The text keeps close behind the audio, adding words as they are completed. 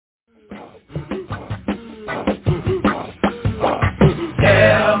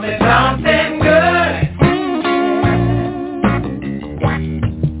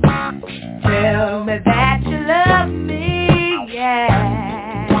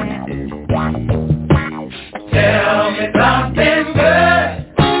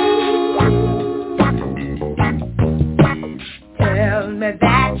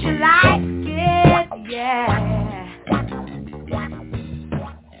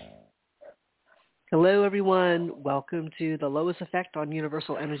Hello, everyone. Welcome to the L.O.I.S Effect on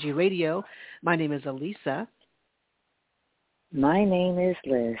Universal Energy Radio. My name is Alyssa. My name is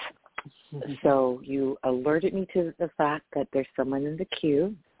Liz. So you alerted me to the fact that there's someone in the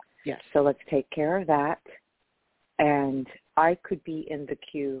queue. Yes. So let's take care of that. And I could be in the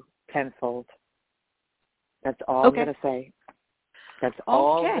queue tenfold. That's all I'm going to say. That's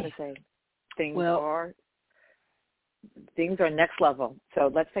all I'm going to say. Things are next level.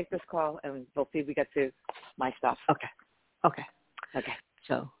 So let's take this call, and we'll see if we get to my stuff. Okay.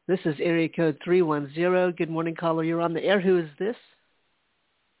 So this is area code 310. Good morning, caller. You're on the air. Who is this?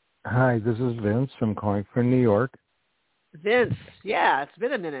 Hi, this is Vince. I'm calling from New York. Vince. Yeah, it's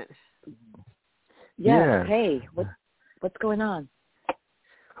been a minute. Yes. Hey, what's going on?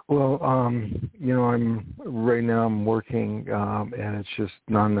 Well, I'm working, and it's just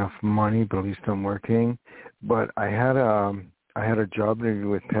not enough money, but at least I'm working. But I had a job interview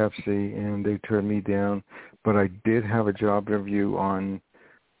with Pepsi, and they turned me down. But I did have a job interview on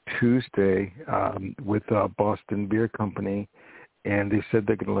Tuesday with Boston Beer Company, and they said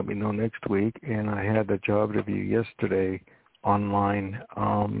they're going to let me know next week. And I had a job interview yesterday online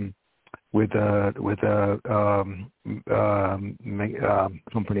with a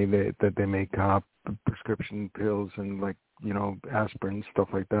company that they make prescription pills and aspirin, stuff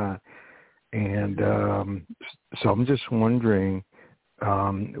like that. And so I'm just wondering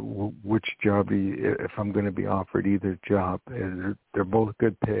which job if I'm going to be offered either job. They're both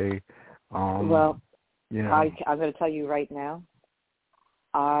good pay. I'm going to tell you right now,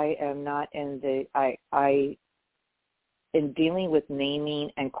 I am not in in dealing with naming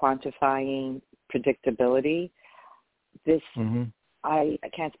and quantifying predictability. I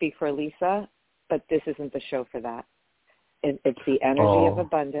can't speak for Lisa, but this isn't the show for that. It's the energy of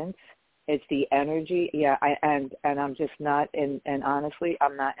abundance. It's the energy, and I'm just not in, and honestly,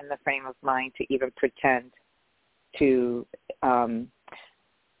 I'm not in the frame of mind to even pretend to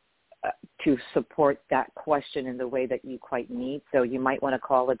support that question in the way that you quite need. So you might want to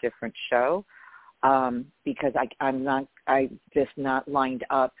call a different show because I'm just not lined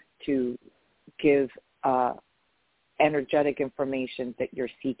up to give energetic information that you're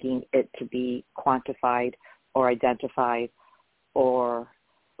seeking it to be quantified or identified or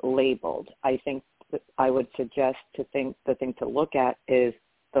labeled. I think that I would suggest the thing to look at is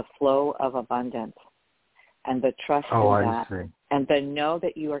the flow of abundance and the trust in that, and the know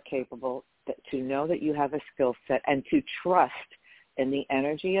that you are capable, to know that you have a skill set, and to trust in the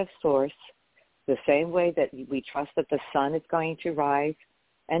energy of source the same way that we trust that the sun is going to rise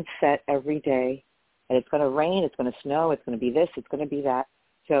and set every day, and it's going to rain, it's going to snow, it's going to be this, it's going to be that,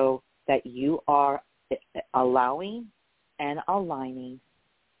 so that you are allowing and aligning,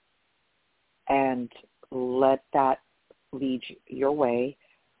 and let that lead your way,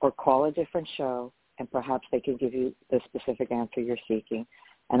 or call a different show, and perhaps they can give you the specific answer you're seeking.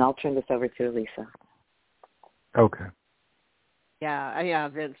 And I'll turn this over to Lisa. Okay. Yeah,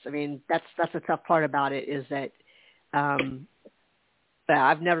 Vince. I mean, that's the tough part about it is that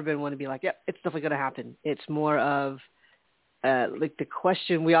I've never been one to be like, yep, it's definitely going to happen. It's more of like the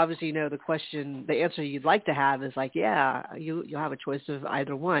question. We obviously know the answer you'd like to have is like, yeah, you'll have a choice of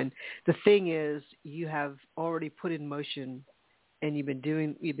either one. The thing is, you have already put in motion, and you've been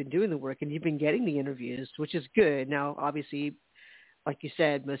doing the work, and you've been getting the interviews, which is good. Now, obviously, like you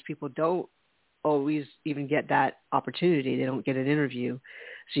said, most people don't always even get that opportunity. They don't get an interview.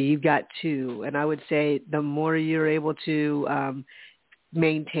 So you've got two. And I would say the more you're able to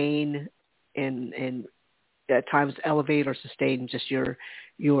maintain and at times elevate or sustain just your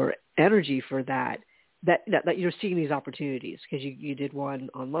energy for that you're seeing these opportunities, because you did one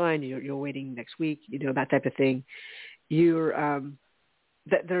online, you're waiting next week, that type of thing.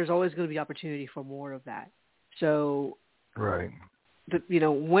 There's always going to be opportunity for more of that. So right.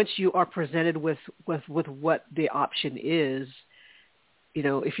 Once you are presented with what the option is,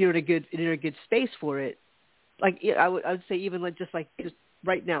 if you're in a good space for it, like I would say, even just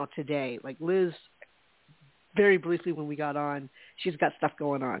right now today, like Liz, very briefly when we got on, she's got stuff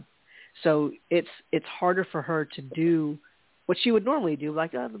going on, so it's harder for her to do what she would normally do.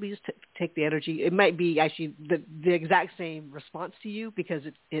 Like, let me just take the energy. It might be actually the exact same response to you, because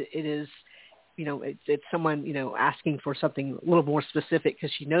it is. It's someone, asking for something a little more specific,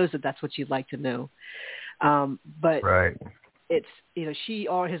 because she knows that that's what you'd like to know. But right. It's, she is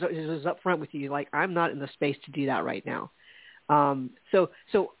upfront with you, like, I'm not in the space to do that right now. So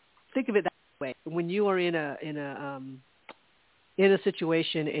think of it that way. When you are in a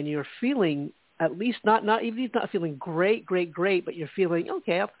situation and you're feeling, at least not feeling great, but you're feeling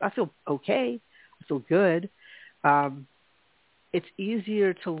okay. I feel okay. I feel good. it's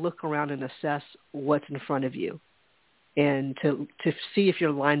easier to look around and assess what's in front of you and to see if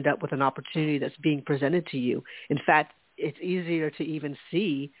you're lined up with an opportunity that's being presented to you. In fact, it's easier to even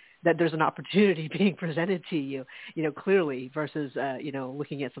see that there's an opportunity being presented to you, clearly versus,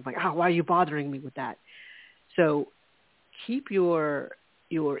 looking at something, why are you bothering me with that? So keep your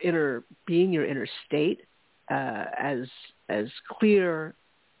inner being, your inner state, as clear,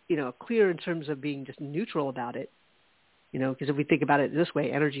 clear in terms of being just neutral about it. Because if we think about it this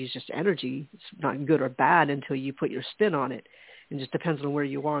way, energy is just energy. It's not good or bad until you put your spin on it. It just depends on where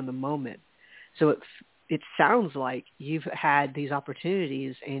you are in the moment. So it sounds like you've had these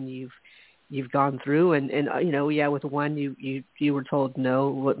opportunities and you've gone through and with one you were told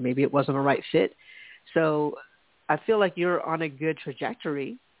no, maybe it wasn't a right fit. So I feel like you're on a good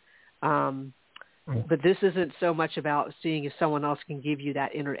trajectory. But this isn't so much about seeing if someone else can give you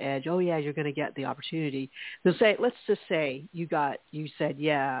that inner edge. Oh yeah, you're going to get the opportunity. Let's just say you said,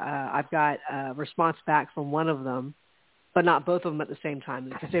 I've got a response back from one of them, but not both of them at the same time,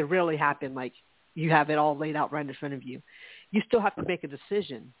 because they rarely happen. Like you have it all laid out right in front of you. You still have to make a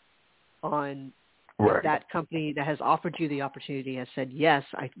decision on that company that has offered you the opportunity has said, yes,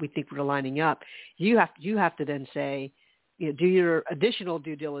 we think we're lining up. You have to then say, do your additional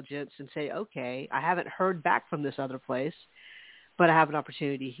due diligence and say, okay, I haven't heard back from this other place, but I have an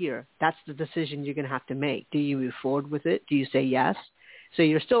opportunity here. That's the decision you're going to have to make. Do you move forward with it? Do you say yes? So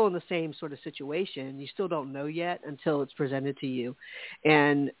you're still in the same sort of situation. You still don't know yet until it's presented to you.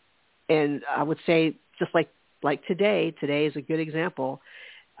 And I would say just like today is a good example.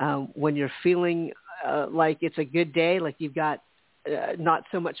 When you're feeling like it's a good day, like you've got not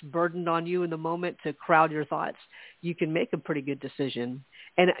so much burdened on you in the moment to crowd your thoughts, you can make a pretty good decision.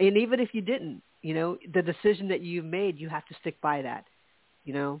 And even if you didn't, the decision that you've made, you have to stick by that,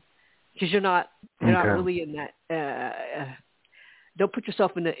 because you're not really in that. Don't put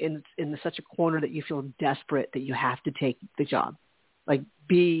yourself in such a corner that you feel desperate that you have to take the job. Like,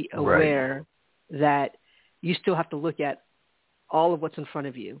 be aware that you still have to look at all of what's in front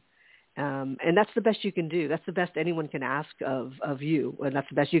of you. And that's the best you can do. That's the best anyone can ask of you, and that's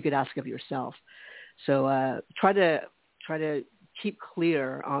the best you could ask of yourself. So try to keep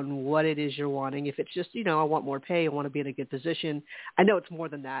clear on what it is you're wanting. If it's just, I want more pay, I want to be in a good position. I know it's more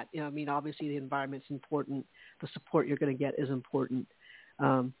than that. Obviously the environment's important. The support you're going to get is important.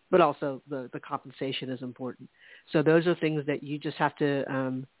 But also the compensation is important. So those are things that you just have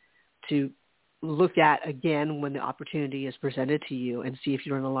to look at again when the opportunity is presented to you and see if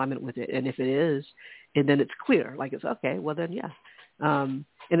you're in alignment with it. And if it is, and then it's clear, like it's okay, well then, yeah. And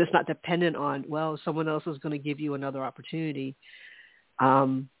it's not dependent on, well, someone else is going to give you another opportunity.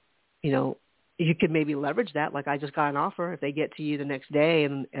 You could maybe leverage that. Like, I just got an offer. If they get to you the next day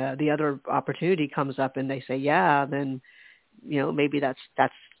and the other opportunity comes up and they say, yeah, then, maybe that's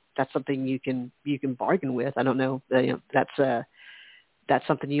something you can bargain with. I don't know. That's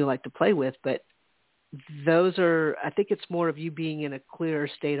something you like to play with, but I think it's more of you being in a clearer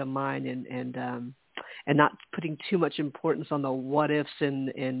state of mind and not putting too much importance on the what ifs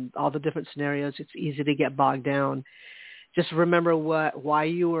and all the different scenarios. It's easy to get bogged down. Just remember why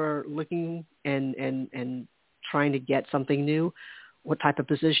you were looking and trying to get something new, what type of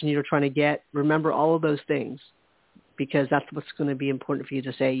position you're trying to get. Remember all of those things, because that's what's going to be important for you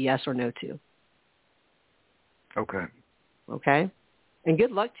to say yes or no to. Okay. And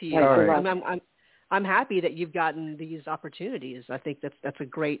good luck to you. Right. I'm happy that you've gotten these opportunities. I think that's a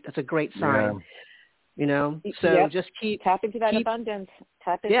great sign. Yeah. So just tap into that abundance.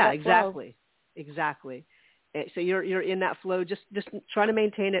 Tap into that flow. Exactly. So you're in that flow. Just try to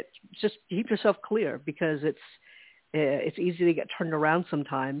maintain it. Just keep yourself clear, because it's easy to get turned around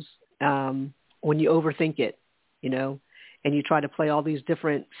sometimes when you overthink it, and you try to play all these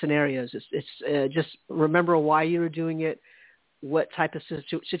different scenarios. It's just remember why you were doing it, what type of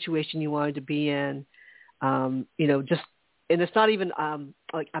situation you wanted to be in, and it's not even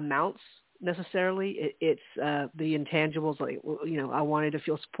like amounts necessarily. It's the intangibles, like, I wanted to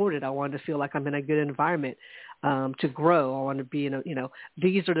feel supported. I wanted to feel like I'm in a good environment to grow. I want to be in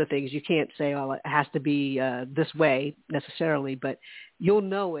these are the things. You can't say, oh, it has to be this way necessarily, but you'll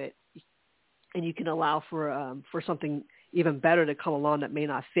know it, and you can allow for something even better to come along that may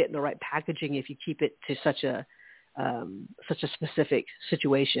not fit in the right packaging if you keep it to such a specific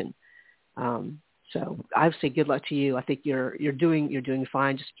situation. So I would say good luck to you. I think you're doing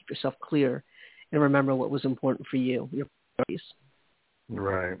fine. Just keep yourself clear and remember what was important for you, your priorities.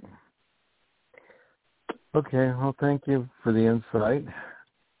 Right. Okay. Well, thank you for the insight.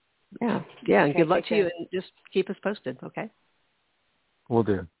 Yeah. And good luck to you, and just keep us posted. Okay. Will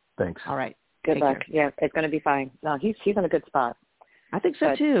do. Thanks. All right. Good Take luck. care. Yeah, it's going to be fine. No, he's in a good spot. I think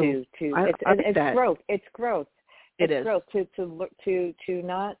so too. It's growth. It's growth. It is growth to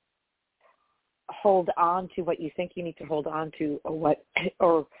not hold on to what you think you need to hold on to,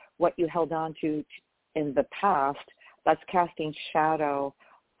 or what you held on to in the past. That's casting shadow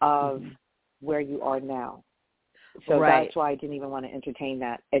of where you are now. So that's why I didn't even want to entertain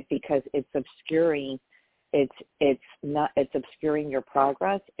that. Because it's obscuring. It's obscuring your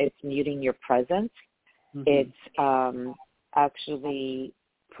progress. It's muting your presence. It's actually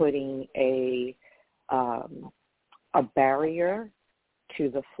putting a barrier to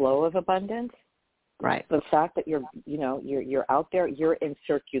the flow of abundance. Right. The fact that you're out there, you're in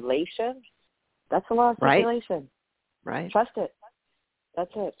circulation. That's a lot of circulation. Right. Trust it. That's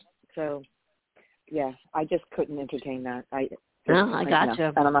it. So, yeah, I just couldn't entertain that. I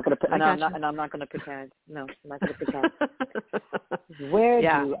gotcha. And I'm not going to. And I'm not going to pretend. No, I'm not going to pretend. Where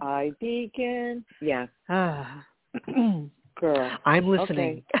do I begin? Yeah. Girl. I'm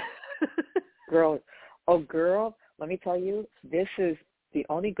listening. Okay. Girl. Let me tell you, this is the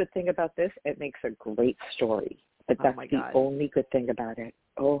only good thing about this. It makes a great story. But that's the only good thing about it.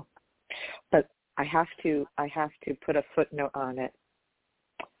 Oh, but I have to put a footnote on it.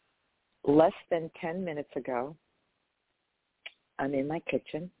 Less than 10 minutes ago, I'm in my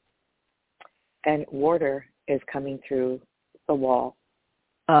kitchen, and water is coming through the wall.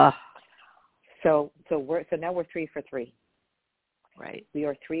 So now we're 3 for 3. Right. We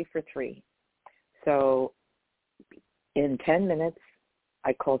are 3 for 3. So in 10 minutes,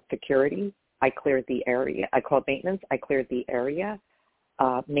 I called security. I cleared the area. I called maintenance. I cleared the area.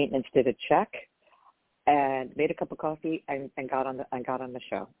 Maintenance did a check and made a cup of coffee and got on the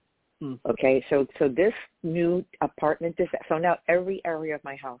show. Okay, so this new apartment, so now every area of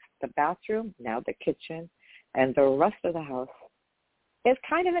my house, the bathroom, now the kitchen, and the rest of the house is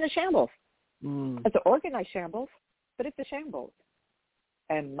kind of in a shambles. It's an organized shambles, but it's a shambles.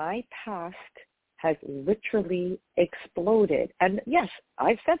 And my past has literally exploded. And yes,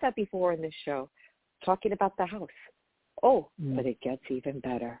 I've said that before in this show, talking about the house. But it gets even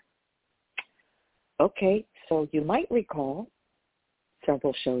better. Okay, so you might recall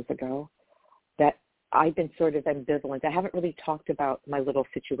several shows ago that I've been sort of ambivalent. I haven't really talked about my little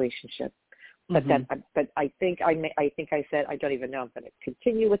situationship, but I think I said I don't even know I'm going to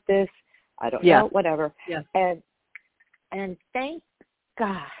continue with this. I don't know, whatever. Yeah. And thank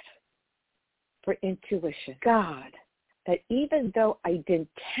God for intuition. God, that even though I didn't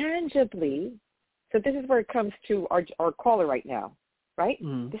tangibly, so this is where it comes to our caller right now, right?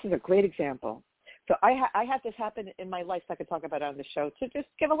 This is a great example. So I had this happen in my life so I could talk about it on the show to just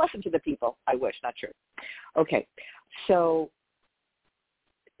give a lesson to the people. I wish, not true. Okay, so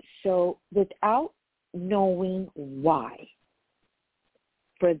without knowing why,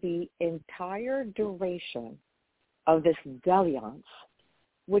 for the entire duration of this dalliance,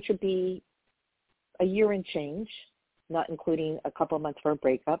 which would be a year and change, not including a couple of months for a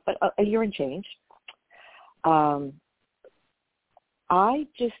breakup, but a year and change, I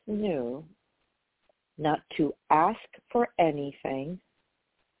just knew not to ask for anything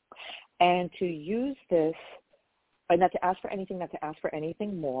and to use this, not to ask for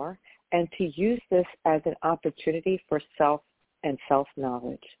anything more, and to use this as an opportunity for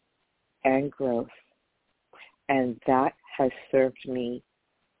self-knowledge and growth. And that has served me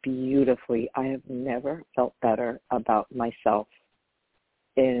beautifully. I have never felt better about myself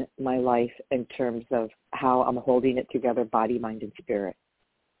in my life in terms of how I'm holding it together, body, mind, and spirit.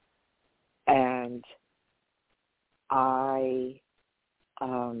 And I,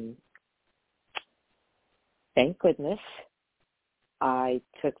 thank goodness, I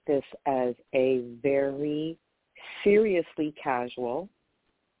took this as a very seriously casual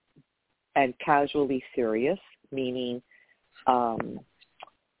and casually serious, meaning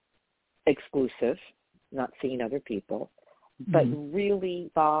exclusive, not seeing other people, but really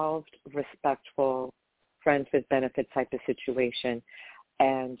involved, respectful, friends with benefit type of situation.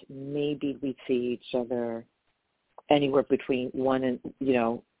 And maybe we'd see each other anywhere between one and,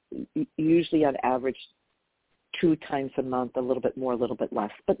 usually on average 2 times a month, a little bit more, a little bit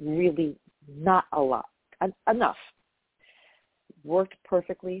less, but really not a lot, enough. Worked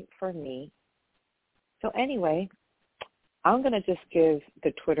perfectly for me. So anyway, I'm going to just give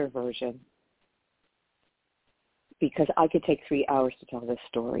the Twitter version because I could take 3 hours to tell this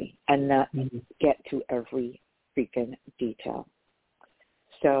story and not get to every freaking detail.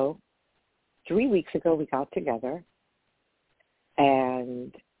 So 3 weeks ago we got together,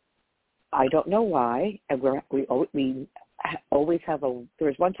 and I don't know why. And we always have there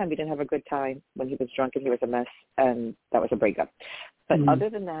was one time we didn't have a good time when he was drunk and he was a mess, and that was a breakup. But other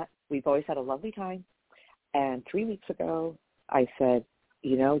than that, we've always had a lovely time. And 3 weeks ago, I said,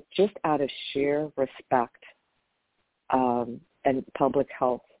 you know, just out of sheer respect and public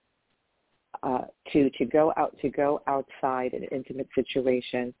health, to go outside in an intimate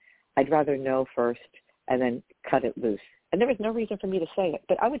situation, I'd rather know first and then cut it loose. And there was no reason for me to say it,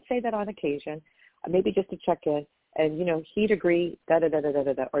 but I would say that on occasion, maybe just to check in, and, you know, he'd agree,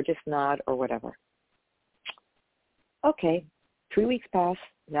 da-da-da-da-da-da, or just nod or whatever. Okay, 3 weeks pass.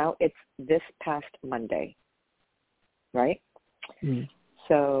 Now it's this past Monday, right? Mm.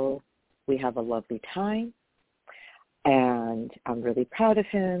 So we have a lovely time, and I'm really proud of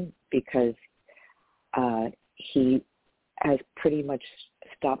him because he has pretty much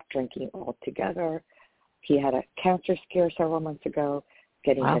stopped drinking altogether. He had a cancer scare several months ago,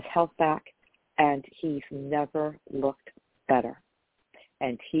 getting his health back, and he's never looked better.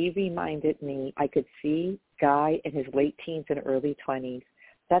 And he reminded me, I could see Guy in his late teens and early 20s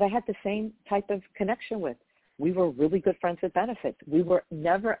that I had the same type of connection with. We were really good friends with benefits. We were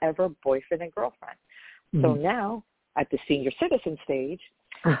never, ever boyfriend and girlfriend. Mm-hmm. So now, at the senior citizen stage,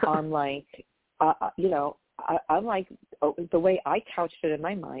 I'm like, I'm like, the way I couched it in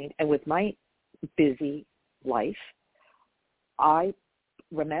my mind, and with my busy life, I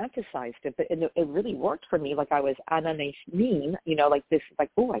romanticized it, but it really worked for me. Like I was ananas mean, you know, like this,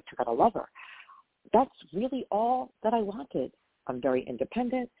 like, oh, I took out a lover. That's really all that I wanted. I'm very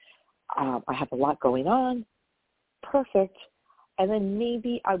independent. I have a lot going on. Perfect. And then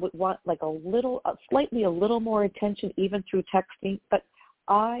maybe I would want like a little more attention even through texting. But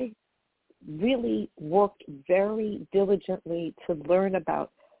I really worked very diligently to learn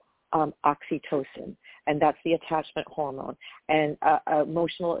about oxytocin, and that's the attachment hormone, and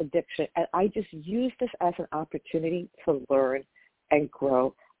emotional addiction. And I just used this as an opportunity to learn and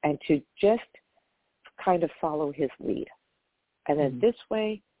grow and to just kind of follow his lead. And then this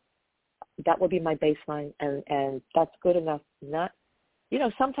way, that will be my baseline, and that's good enough. Not, you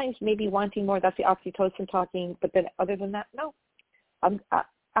know, sometimes maybe wanting more, that's the oxytocin talking, but then other than that, no,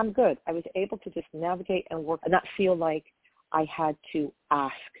 I'm good. I was able to just navigate and work and not feel like I had to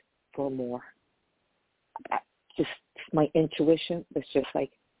ask for more. Just my intuition was just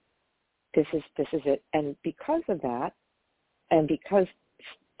like, this is it. And because of that, and because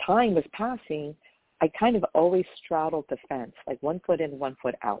time was passing, I kind of always straddled the fence, like 1 foot in, 1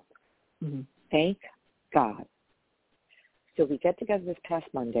 foot out. Mm-hmm. Thank God. So we get together this past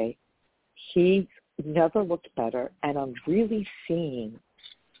Monday. He never looked better, and I'm really seeing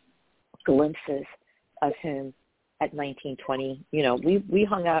glimpses of him at 19, 20. You know, we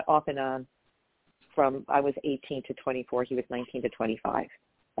hung out off and on from I was 18 to 24. He was 19 to 25,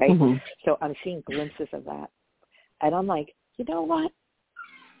 right? Mm-hmm. So I'm seeing glimpses of that. And I'm like, you know what?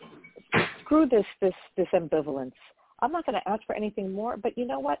 Screw this ambivalence. I'm not going to ask for anything more, but you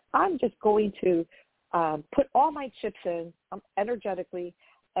know what? I'm just going to put all my chips in energetically,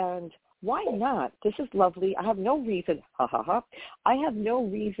 and why not? This is lovely. I have no reason, I have no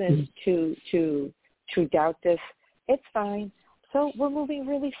reason to doubt this. It's fine. So we're moving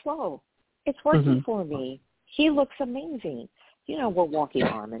really slow. It's working for me. He looks amazing. You know, we're walking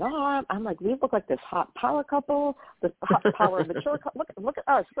arm in arm. I'm like, we look like this hot power couple, this hot power mature couple. Look at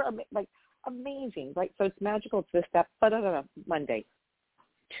us. We're like amazing, right? So it's magical. It's this, that, Monday,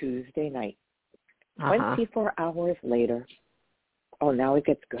 Tuesday night. 24 hours later. Oh, now it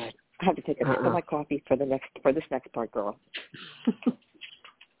gets good. I have to take a sip of my coffee for this next part, girl.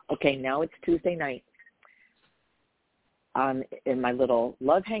 Okay, now it's Tuesday night. I'm in my little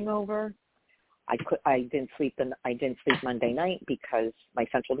love hangover. I didn't sleep Monday night because my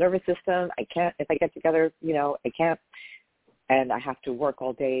central nervous system. I can't, if I get together, you know, I can't, and I have to work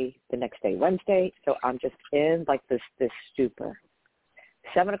all day the next day, Wednesday. So I'm just in like this stupor.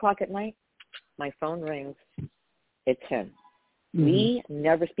 7:00 at night, my phone rings. It's him. Mm-hmm. We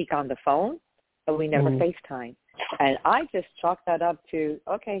never speak on the phone, and we never FaceTime. And I just chalked that up to,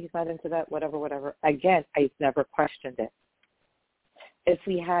 okay, he's not into that, whatever. Again, I never questioned it. If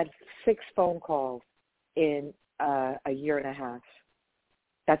we had 6 phone calls in a year and a half,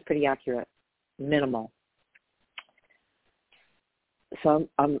 that's pretty accurate, minimal. So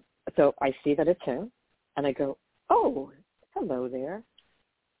I see that it's him, and I go, oh, hello there.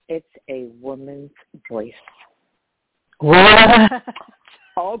 It's a woman's voice. What?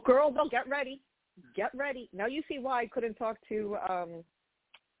 Oh, girl, no, get ready. Get ready. Now you see why I couldn't talk to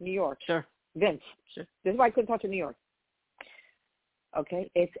New York. Sure. Vince. Sure. This is why I couldn't talk to New York.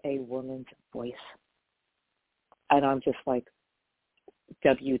 Okay, it's a woman's voice. And I'm just like,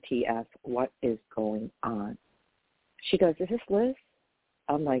 WTF, what is going on? She goes, is this Liz?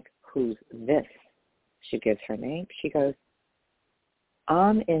 I'm like, who's this? She gives her name. She goes,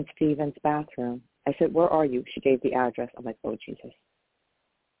 I'm in Steven's bathroom. I said, where are you? She gave the address. I'm like, oh, Jesus.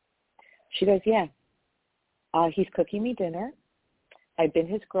 She goes, yeah. He's cooking me dinner. I've been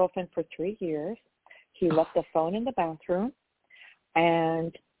his girlfriend for 3 years. He left the phone in the bathroom.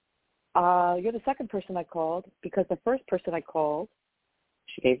 And you're the second person I called because the first person I called,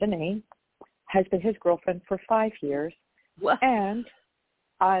 she gave the name, has been his girlfriend for 5 years. What? And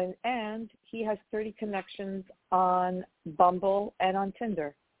he has 30 connections on Bumble and on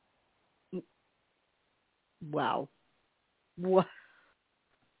Tinder. Wow. What?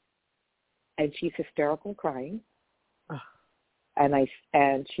 And she's hysterical crying.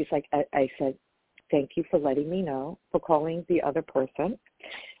 And she's like, I said, thank you for letting me know, for calling the other person.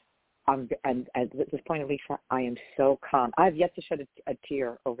 And at this point, Alicia, I am so calm. I have yet to shed a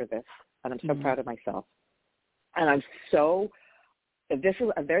tear over this, and I'm so proud of myself. And I'm so, if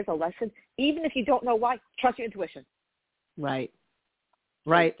there's a lesson, even if you don't know why, trust your intuition. Right.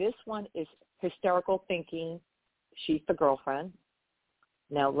 So this one is hysterical thinking. She's the girlfriend.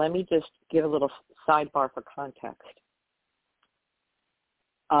 Now, let me just give a little sidebar for context.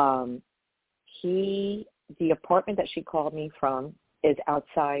 The apartment that she called me from is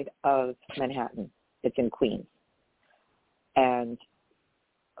outside of Manhattan. It's in Queens. And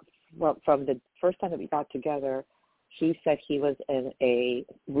from the first time that we got together, he said he was in a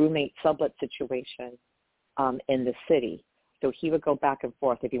roommate sublet situation in the city. So he would go back and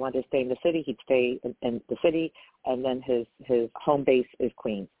forth. If he wanted to stay in the city, he'd stay in the city, and then his home base is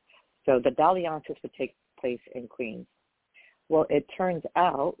Queens. So the dalliances would take place in Queens. Well, it turns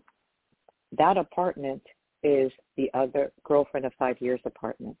out that apartment is the other girlfriend of 5 years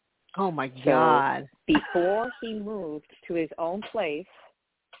apartment. Oh, my God. So before he moved to his own place,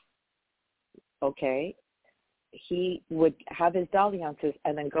 okay, he would have his dalliances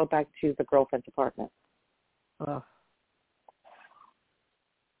and then go back to the girlfriend's apartment. Oh.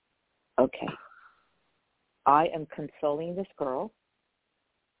 Okay. I am consoling this girl.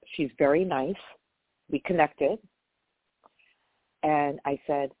 She's very nice. We connected. And I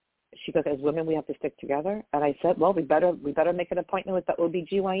said, she goes, as women, we have to stick together. And I said, well, we better make an appointment with the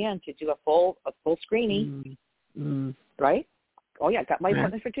OBGYN to do a full screening, right? Oh, yeah, got my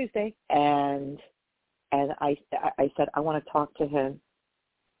appointment for Tuesday. And I said, I want to talk to him.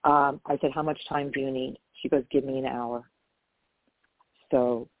 I said, how much time do you need? She goes, give me an hour.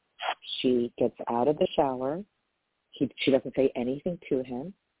 So she gets out of the shower. She doesn't say anything to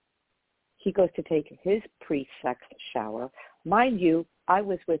him. He goes to take his pre-sex shower. Mind you, I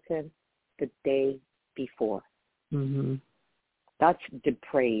was with him the day before. Mm-hmm. That's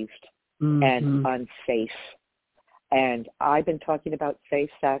depraved and unsafe. And I've been talking about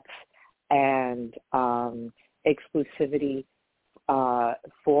safe sex and exclusivity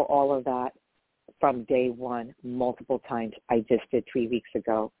for all of that from day one, multiple times. I just did 3 weeks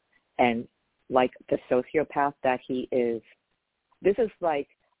ago. And like the sociopath that he is, this is like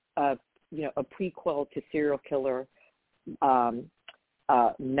a prequel to serial killer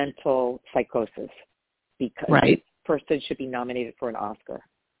mental psychosis, because this person should be nominated for an Oscar.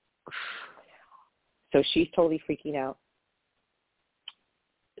 So she's totally freaking out.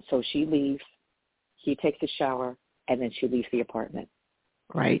 So she leaves. He takes a shower, and then she leaves the apartment.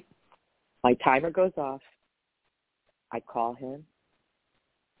 Right. My timer goes off. I call him.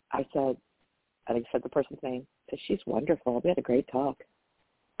 I said the person's name. I said, she's wonderful. We had a great talk.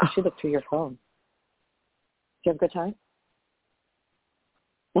 I should look through your phone. Did you have a good time?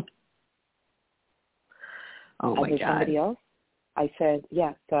 Oh, my God. Somebody else? I said,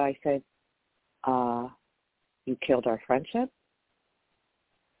 yeah. So I said, you killed our friendship.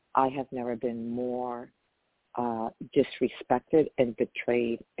 I have never been more disrespected and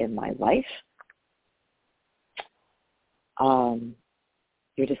betrayed in my life.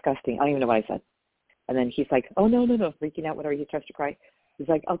 You're disgusting. I don't even know what I said. And then he's like, oh, no, freaking out, whatever. He starts to cry. He's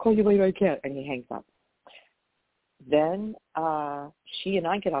like, I'll call you later, I can't. And he hangs up. Then she and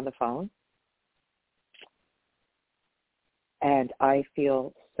I get on the phone. And I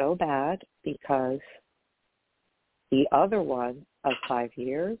feel so bad because the other one of 5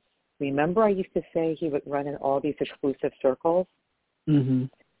 years, remember I used to say he would run in all these exclusive circles? Mm-hmm.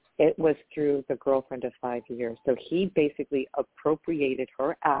 It was through the girlfriend of 5 years. So he basically appropriated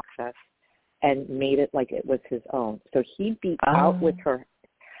her access and made it like it was his own. So he'd be out with her.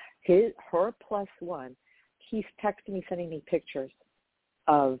 Her plus one, he's texting me, sending me pictures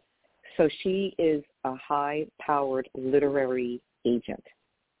of, so she is a high-powered literary agent.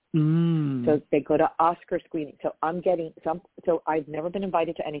 So they go to Oscar screening. So I'm getting so I've never been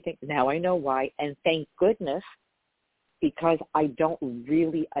invited to anything. Now I know why. And thank goodness, because I don't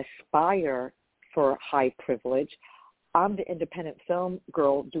really aspire for high privilege. I'm the independent film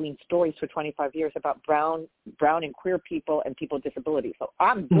girl doing stories for 25 years about brown and queer people and people with disabilities. So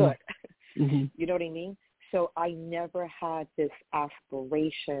I'm good. Mm-hmm. You know what I mean? So I never had this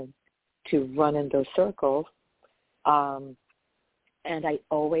aspiration to run in those circles. And I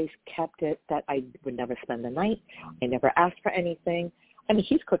always kept it that I would never spend the night. I never asked for anything. I mean,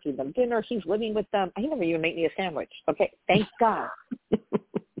 he's cooking them dinner. He's living with them. He never even made me a sandwich. Okay, thank God.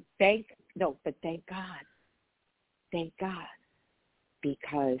 Thank God. Thank God.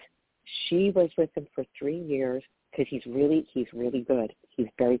 Because she was with him for 3 years because he's really good. He's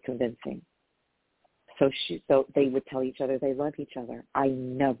very convincing. So they would tell each other they love each other. I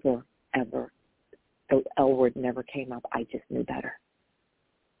never, ever, the L word never came up. I just knew better.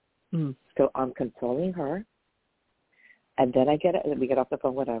 Mm. So I'm consoling her, and then we get off the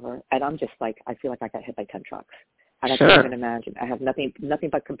phone, whatever, and I'm just like, I feel like I got hit by 10 trucks. And I can't even imagine. I have nothing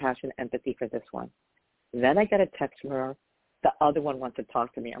but compassion, empathy for this one. Then I get a text from her. The other one wants to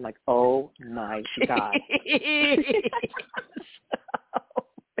talk to me. I'm like, oh, my God.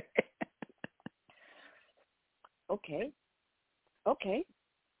 Okay.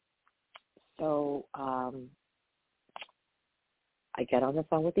 So I get on the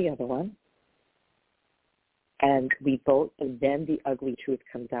phone with the other one, and then the ugly truth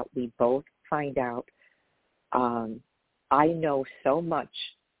comes out. We both find out I know so much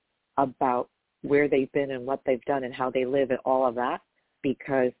about where they've been and what they've done and how they live and all of that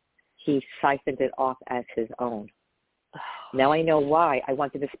because he siphoned it off as his own. Now I know why I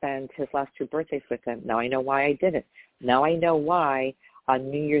wanted to spend his last 2 birthdays with him. Now I know why I didn't. Now I know why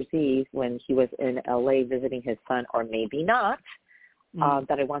on New Year's Eve when he was in L.A. visiting his son, or maybe not,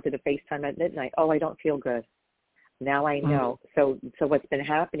 that I wanted to FaceTime at midnight. Oh, I don't feel good. Now I know. So what's been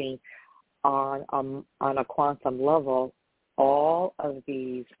happening on a quantum level, all of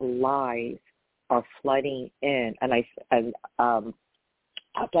these lies are flooding in. And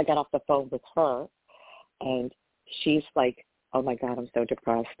after I got off the phone with her, and she's like, oh, my God, I'm so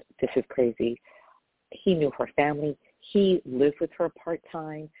depressed. This is crazy. He knew her family. He lived with her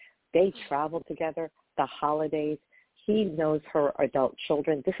part-time. They traveled together, the holidays. He knows her adult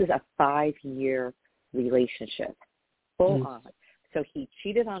children. This is a 5-year relationship, full on. So he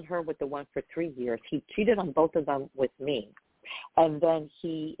cheated on her with the one for 3 years. He cheated on both of them with me. And then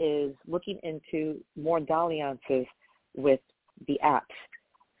he is looking into more dalliances with the apps.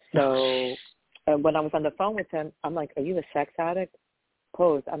 So when I was on the phone with him, I'm like, are you a sex addict?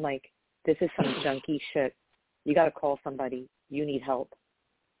 Pose. I'm like, this is some junky shit. You got to call somebody. You need help.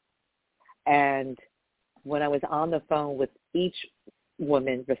 And when I was on the phone with each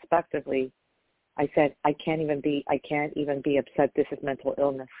woman respectively, I said, I can't even be upset. This is mental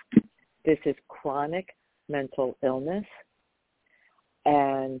illness. This is chronic mental illness.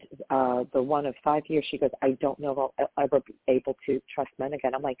 And the one of 5 years, she goes, I don't know if I'll ever be able to trust men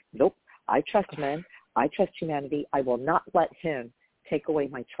again. I'm like, nope, I trust men. I trust humanity. I will not let him take away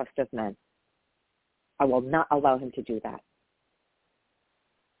my trust of men. I will not allow him to do that.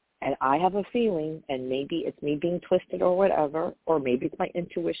 And I have a feeling, and maybe it's me being twisted or whatever, or maybe it's my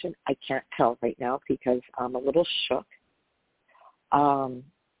intuition. I can't tell right now because I'm a little shook.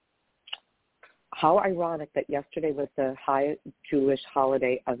 How ironic that yesterday was the high Jewish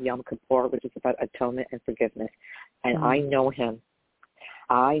holiday of Yom Kippur, which is about atonement and forgiveness. And I know him.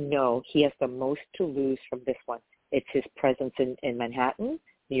 I know he has the most to lose from this one. It's his presence in Manhattan,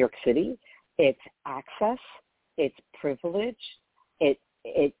 New York City. It's access. It's privilege.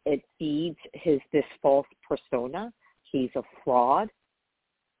 It feeds this false persona. He's a fraud.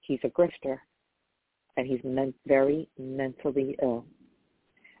 He's a grifter. And he's very mentally ill.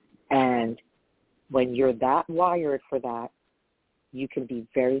 And when you're that wired for that, you can be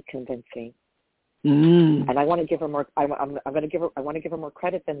very convincing. And I want to give her more. I want to give her more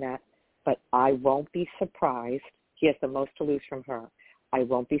credit than that. But I won't be surprised. He has the most to lose from her. I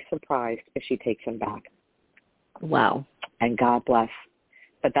won't be surprised if she takes him back. Wow. And God bless.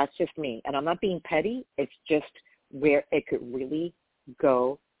 But that's just me. And I'm not being petty. It's just where it could really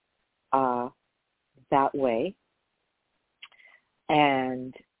go that way.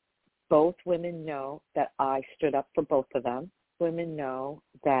 And both women know that I stood up for both of them. Women know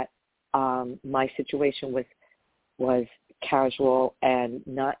that my situation was casual and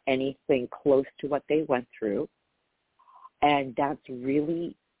not anything close to what they went through. And that's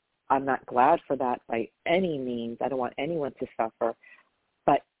really, I'm not glad for that by any means. I don't want anyone to suffer.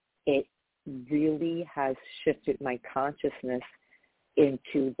 But it really has shifted my consciousness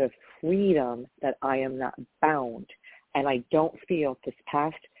into the freedom that I am not bound. And I don't feel this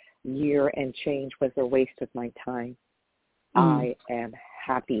past year and change was a waste of my time. I am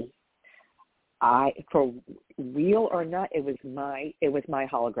happy. for real or not, it was my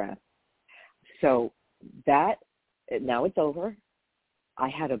hologram. So that, now it's over. I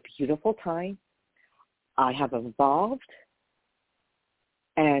had a beautiful time. I have evolved.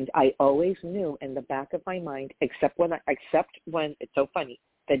 And I always knew in the back of my mind, except when it's so funny,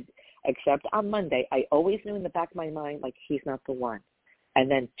 that except on Monday, I always knew in the back of my mind, like, he's not the one.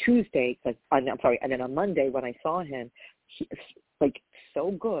 And then Tuesday, and then on Monday when I saw him, he, like,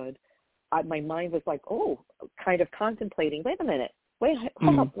 so good, my mind was like, oh, kind of contemplating, wait a minute,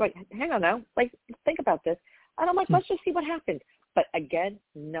 hold up, wait, hang on now, like, think about this. And I'm like, let's just see what happens. But again,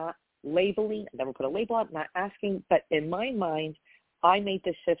 not labeling, I never put a label on, not asking, but in my mind, I made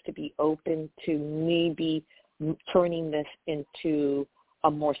the shift to be open to maybe turning this into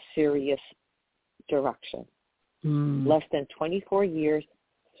a more serious direction. Less than 24 years,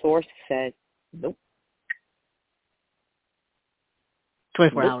 source said, nope.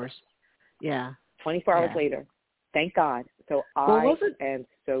 24 hours. Yeah. 24 hours later. Thank God. So am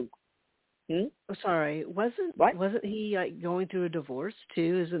so... Sorry, wasn't he going through a divorce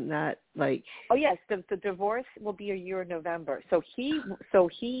too? Isn't that like? Oh yes, the divorce will be a year in November. So he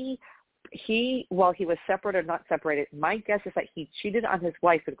while he was separate or not separated, my guess is that he cheated on his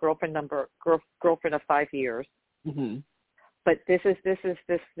wife with girlfriend of 5 years. Mm-hmm. But this is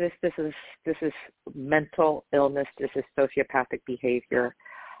mental illness. This is sociopathic behavior.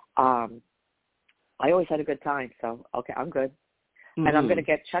 I always had a good time, so okay, I'm good. And I'm going to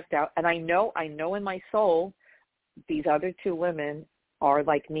get checked out. And I know in my soul, these other two women are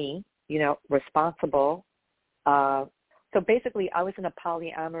like me, responsible. So basically, I was in a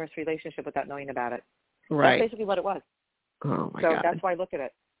polyamorous relationship without knowing about it. Right. That's basically what it was. Oh, my God. So that's why I look at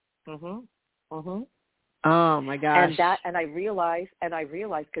it. Oh, my gosh. And I realized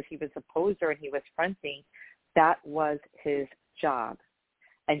because he was a poser and he was fronting, that was his job.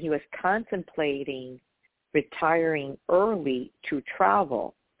 And he was contemplating retiring early to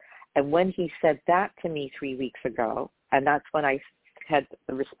travel. And when he said that to me 3 weeks ago, and that's when I had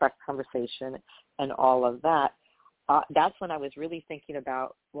the respect conversation and all of that, that's when I was really thinking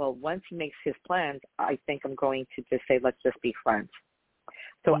about, well, once he makes his plans, I think I'm going to just say, let's just be friends.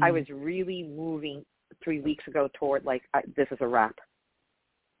 So I was really moving 3 weeks ago toward, like, this is a wrap.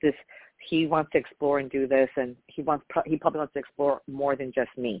 He wants to explore and do this, and he probably wants to explore more than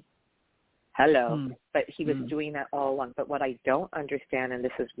just me. Hello. But he was doing that all along. But what I don't understand, and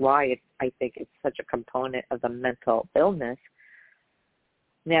this is why I think it's such a component of the mental illness,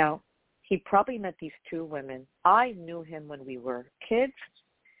 now, he probably met these two women. I knew him when we were kids,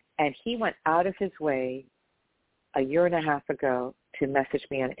 and he went out of his way a year and a half ago to message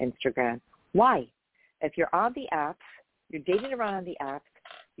me on Instagram. Why? If you're on the apps, you're dating around on the apps,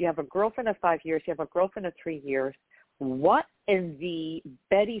 you have a girlfriend of 5 years, you have a girlfriend of 3 years, what in the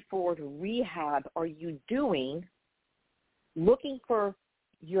Betty Ford rehab are you doing looking for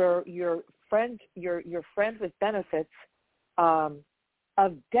your friend with benefits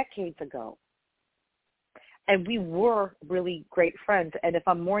of decades ago? And we were really great friends. And if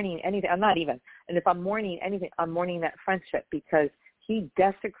I'm mourning anything, I'm mourning anything, I'm mourning that friendship, because he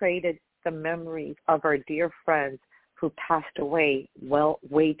desecrated the memories of our dear friends who passed away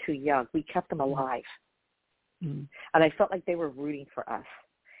way too young. We kept them alive. And I felt like they were rooting for us.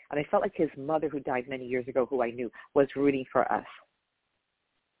 And I felt like his mother, who died many years ago, who I knew, was rooting for us.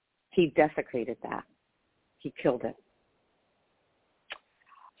 He desecrated that. He killed it.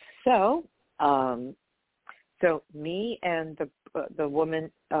 So, me and the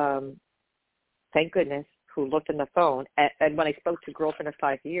woman, thank goodness, who looked in the phone, and when I spoke to girlfriend of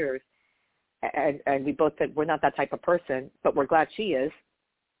 5 years, and we both said we're not that type of person, but we're glad she is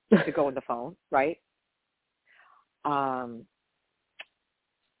to go on the phone, right?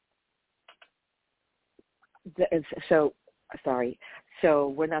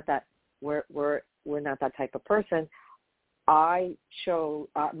 So we're not that type of person. I show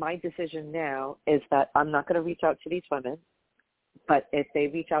my decision now is that I'm not going to reach out to these women, but if they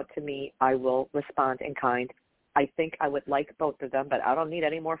reach out to me, I will respond in kind. I think I would like both of them, but I don't need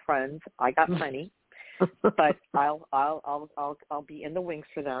any more friends. I got plenty, but I'll be in the wings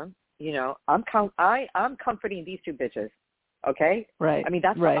for them. I'm comforting these two bitches. Okay, right. I mean,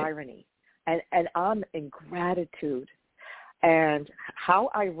 that's the irony, and I'm in gratitude. And how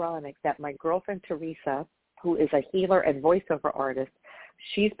ironic that my girlfriend Teresa, who is a healer and voiceover artist,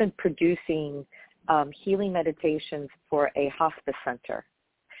 she's been producing healing meditations for a hospice center.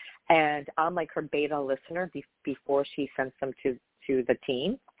 And I'm like her beta listener before she sends them to the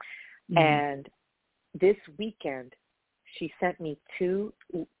team. And this weekend, she sent me two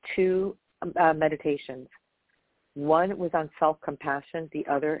meditations One was on self-compassion. The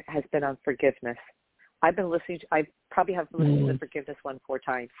other has been on forgiveness. I probably have listened to the forgiveness one 4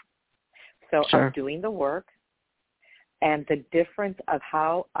 times. So Sure. I'm doing the work, and the difference of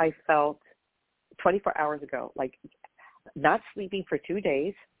how I felt 24 hours ago, like not sleeping for 2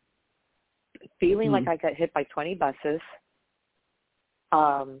 days, feeling like I got hit by 20 buses.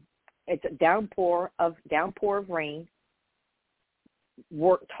 It's a downpour of rain.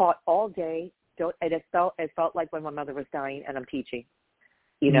 Taught all day. And it felt like when my mother was dying, and I'm teaching,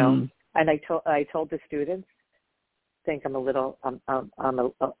 you know. And I told the students, think I'm a little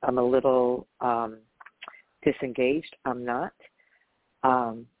disengaged. I'm not.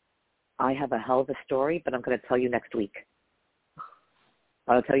 I have a hell of a story, but I'm going to tell you next week.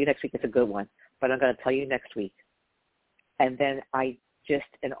 I'll tell you next week. It's a good one, but I'm going to tell you next week. And then I just,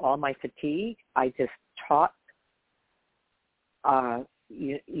 in all my fatigue, I just taught.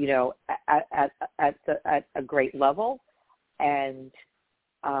 You know, at a great level, and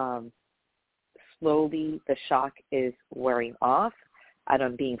slowly the shock is wearing off, and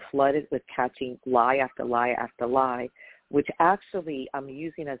I'm being flooded with catching lie after lie after lie, which actually I'm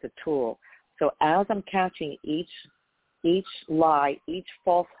using as a tool. So as I'm catching each lie, each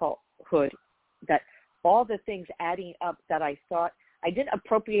falsehood, that all the things adding up that I thought I didn't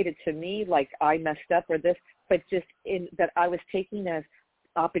appropriate it to me, like I messed up or this, but just in that I was taking as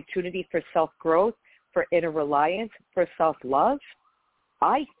opportunity for self-growth, for inner reliance, for self-love.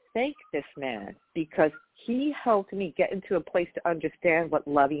 I thank this man because he helped me get into a place to understand what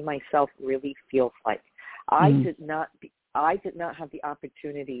loving myself really feels like. I did not have the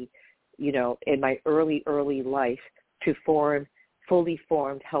opportunity, you know, in my early life to form fully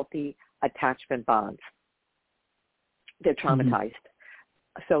formed, healthy attachment bonds. They're traumatized.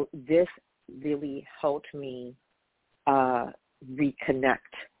 So this really helped me reconnect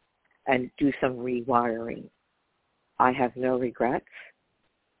and do some rewiring. I have no regrets.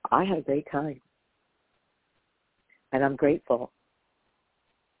 I had a great time. And I'm grateful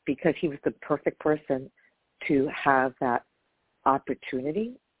because he was the perfect person to have that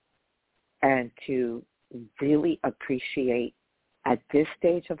opportunity and to really appreciate at this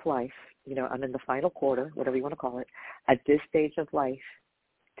stage of life, you know, I'm in the final quarter, whatever you want to call it, at this stage of life,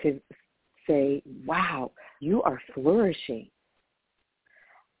 to say, wow, you are flourishing.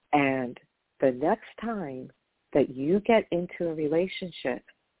 And the next time that you get into a relationship,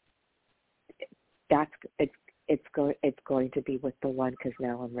 it's going to be with the one, because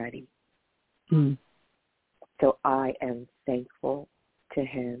now I'm ready. So I am thankful to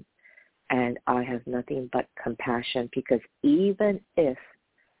him, and I have nothing but compassion, because even if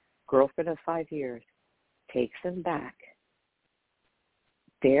girlfriend of 5 years takes him back,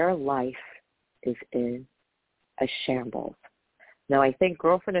 their life is in a shambles. Now, I think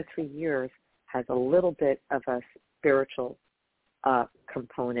girlfriend of 3 years has a little bit of a spiritual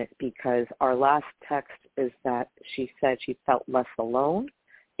component, because our last text is that she said she felt less alone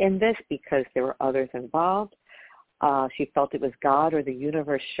in this because there were others involved. She felt it was God or the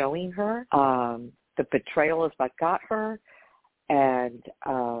universe showing her. The betrayal is what got her. And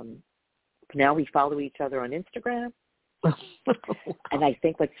now we follow each other on Instagram. And I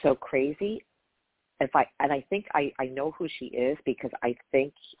think what's so crazy, I think I know who she is, because I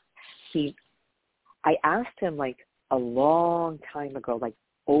think I asked him like a long time ago, like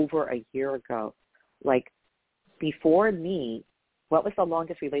over a year ago, like before me, what was the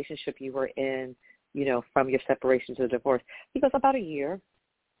longest relationship you were in, you know, from your separation to the divorce? He goes, about a year.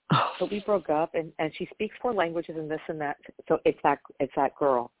 So we broke up, and she speaks 4 languages and this and that. So it's that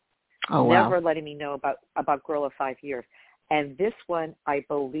girl. Oh, wow. Never letting me know about girl of 5 years. And this one, I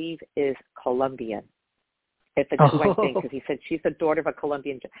believe, is Colombian. If it's who I think, because he said she's the daughter of a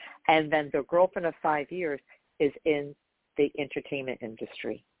Colombian. And then the girlfriend of 5 years is in the entertainment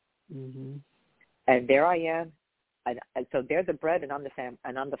industry. Mm-hmm. And there I am. And so they're the bread, and I'm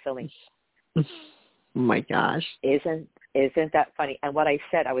the filling. Oh my gosh. Isn't that funny? And what I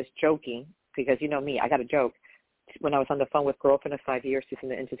said, I was joking, because you know me, I got a joke. When I was on the phone with girlfriend of 5 years, she's in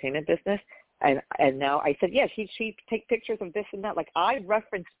the entertainment business, and now I said, yeah, she take pictures of this and that. Like, I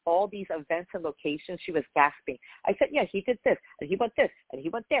referenced all these events and locations. She was gasping. I said, yeah, he did this, and he went this, and he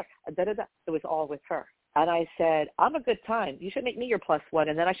went there, and da-da-da. It was all with her. And I said, I'm a good time. You should make me your +1,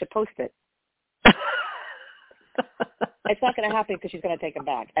 and then I should post it. It's not going to happen because she's going to take him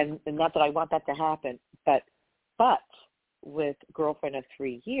back. And not that I want that to happen, but with girlfriend of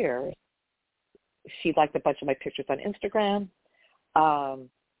 3 years, she liked a bunch of my pictures on Instagram.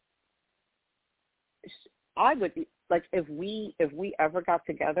 I would, like, if we ever got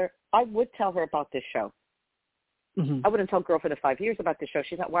together, I would tell her about this show. Mm-hmm. I wouldn't tell girlfriend of 5 years about the show.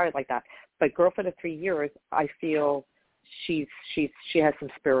 She's not wired like that. But girlfriend of 3 years, I feel she has some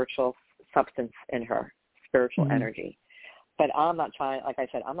spiritual substance in her, spiritual energy. But I'm not trying, like I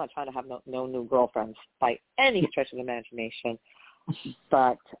said, I'm not trying to have no new girlfriends by any stretch of the imagination.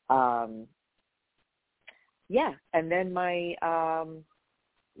 But, yeah. And then my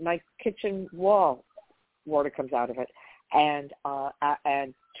kitchen wall, water comes out of it. And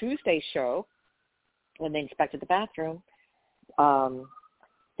Tuesday's show, when they inspected the bathroom,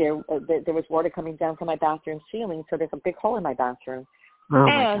 there was water coming down from my bathroom ceiling, so there's a big hole in my bathroom. Oh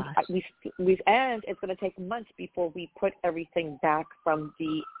and my gosh. and it's going to take months before we put everything back from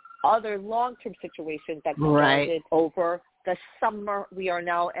the other long-term situation that started over the summer. We are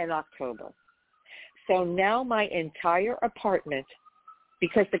now in October. So now my entire apartment,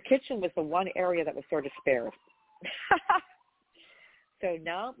 because the kitchen was the one area that was sort of spared. So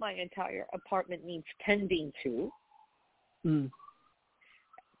now my entire apartment needs tending to.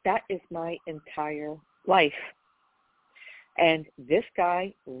 That is my entire life. And this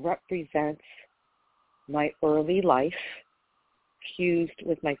guy represents my early life fused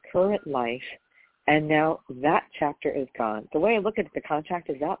with my current life, and now that chapter is gone. The way I look at it, the contract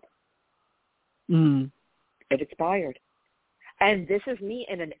is up. It expired. And this is me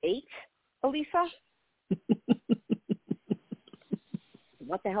in an 8, Alyssa?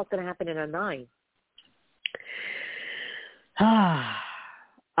 What the hell's going to happen in a 9? All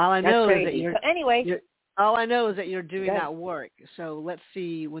I know is that all I know is that you're doing that work. So let's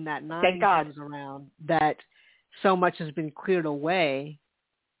see when that 9 comes around that so much has been cleared away.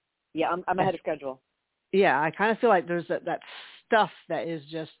 Yeah, I'm ahead of schedule. Yeah, I kind of feel like there's that stuff that is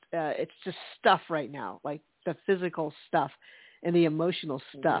just it's just stuff right now, like the physical stuff and the emotional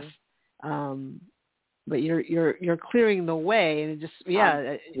stuff. But you're clearing the way, and it just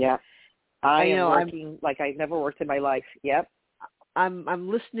I am working like I've never worked in my life. Yep. I'm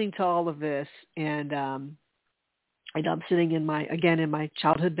listening to all of this, and I'm sitting in my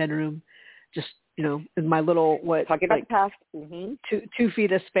childhood bedroom, just in my little talking about the past, 2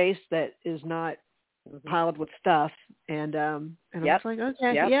 feet of space that is not piled with stuff, and I'm just like, okay,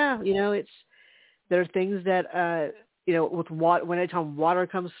 it's there are things that with water, when anytime water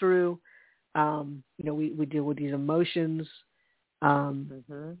comes through, we deal with these emotions,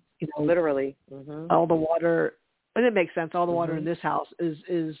 literally all the water. And it makes sense. All the water in this house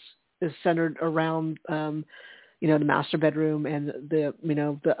is centered around, the master bedroom and the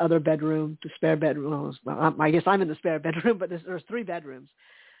other bedroom, the spare bedroom. Well, I guess I'm in the spare bedroom, but there's 3 bedrooms.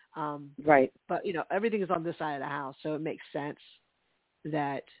 Right. But everything is on this side of the house, so it makes sense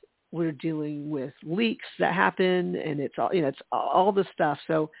that we're dealing with leaks that happen, and it's all it's all this stuff.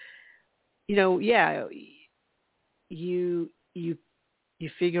 So, you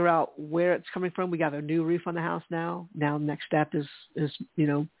figure out where it's coming from. We got a new roof on the house now. Now the next step is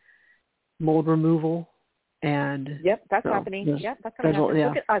mold removal. And that's happening. That's going to happen.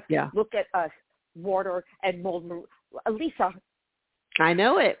 Look at us. Yeah. Look at us. Water and mold removal. Alyssa. I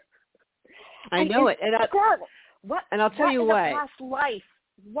know it. I know it. And what? And I'll tell you what. Past life.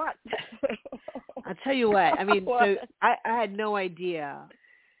 What? I'll tell you what. I mean, so I had no idea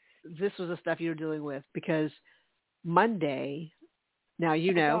this was the stuff you were dealing with, because Monday. Now,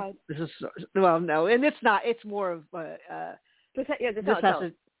 this is, no, and it's not, it's more of, this has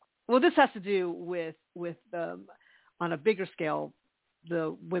to do with on a bigger scale,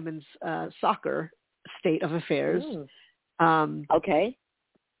 the women's soccer state of affairs. Okay.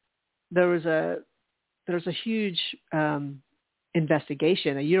 There was a huge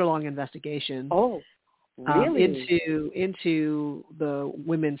investigation, a year-long investigation. Oh, really? Into the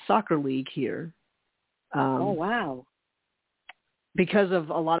women's soccer league here. Oh, wow. Because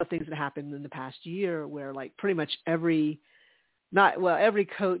of a lot of things that happened in the past year, where like pretty much every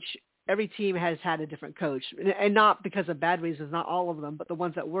coach, every team has had a different coach, and not because of bad reasons, not all of them, but the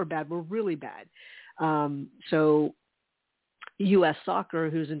ones that were bad were really bad. So U.S. Soccer,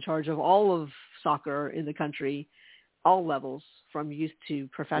 who's in charge of all of soccer in the country, all levels from youth to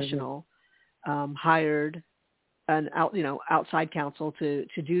professional, hired an outside counsel to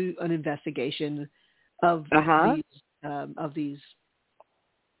do an investigation of these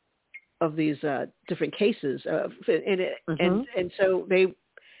different cases, and so they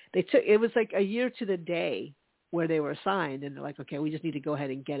took, it was like a year to the day where they were assigned, and they're like, okay, we just need to go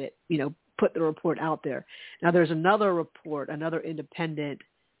ahead and get it, put the report out there. Now there's another report, another independent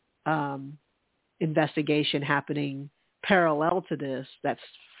investigation happening parallel to this, that's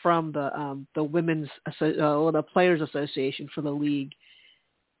from the women's the Players Association for the league.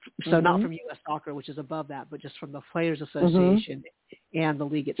 So not from U.S. Soccer, which is above that, but just from the Players Association and the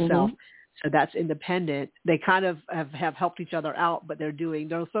league itself. So that's independent. They kind of have helped each other out, but they're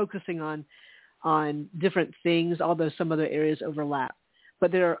focusing on different things, although some other areas overlap.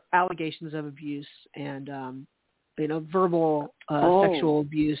 But there are allegations of abuse and, verbal sexual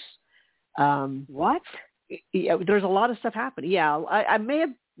abuse. What? Yeah, there's a lot of stuff happening. Yeah, I may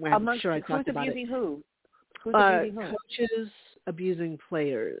have. Well, I'm sure I talked about it. Who's abusing who? Who's abusing who? Coaches abusing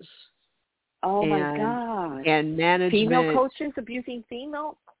players. Oh my God! And management. Female coaches abusing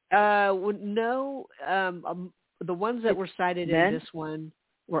female? No. The ones that were cited in this one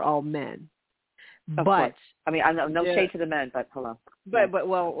were all men. Of course. I mean, no shade to the men, but hello. But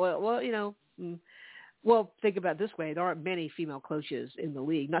well, think about it this way: there aren't many female coaches in the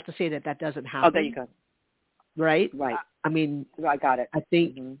league. Not to say that doesn't happen. Oh, there you go. Right. I mean, I got it. I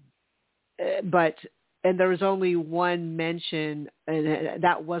think, and there was only one mention, and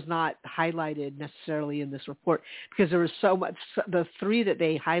that was not highlighted necessarily in this report because there was so much. The three that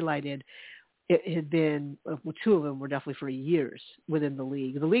they highlighted, it had been, two of them were definitely for years within the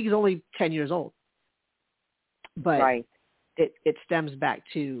league. The league is only 10 years old, but it stems back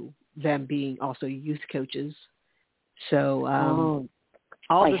to them being also youth coaches. So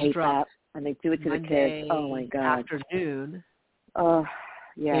all I this hate dropped. that. And they do it to Monday the kids. Oh my God! Afternoon.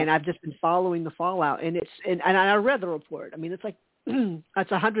 Yeah. And I've just been following the fallout, and I read the report. I mean, it's like it's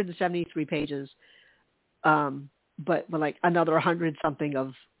 173 pages, but like another 100 something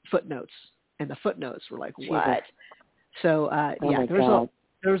of footnotes, and the footnotes were like, Jesus. what? So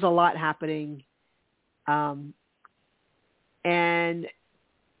there's a lot happening, and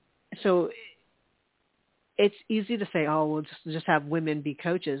so it's easy to say, oh, we'll just have women be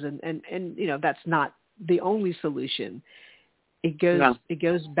coaches, and that's not the only solution. It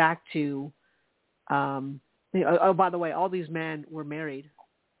goes back to, by the way, all these men were married,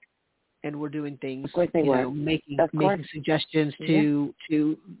 and were doing things, of course they were. Making suggestions to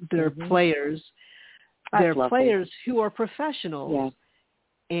their players, players who are professionals,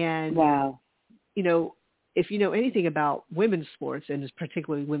 and if you know anything about women's sports, and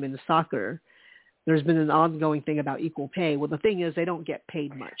particularly women's soccer, there's been an ongoing thing about equal pay. Well, the thing is, they don't get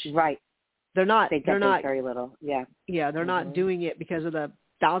paid much. Right. They're not. They get paid very little. Yeah. Yeah, they're not doing it because of the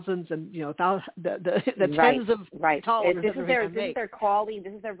thousands and the tens of dollars. This is their calling.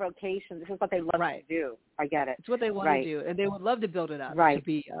 This is their vocation. This is what they love to do. I get it. It's what they want to do, and they would love to build it up to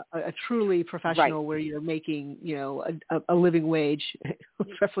be a truly professional, where you're making a living wage,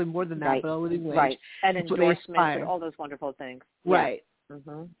 preferably more than that, but a living wage, and endorsements and all those wonderful things. Right. Yeah.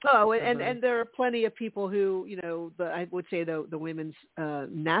 Mm-hmm. Oh, and there are plenty of people who, I would say the women's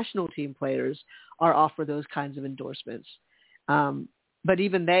national team players are offered those kinds of endorsements. But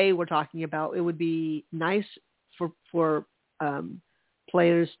even they were talking about it would be nice for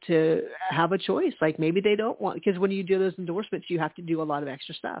players to have a choice. Like maybe they don't want, because when you do those endorsements, you have to do a lot of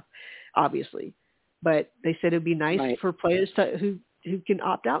extra stuff, obviously. But they said it'd be nice for players who can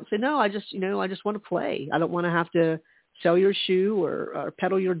opt out and say, no, I just want to play. I don't want to have to sell your shoe or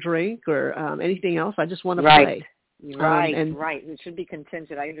peddle your drink or anything else. I just want to play. Right. It should be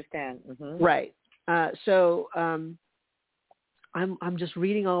contingent. I understand. Mm-hmm. Right. So I'm just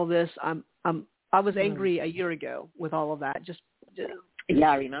reading all this. I was angry a year ago with all of that.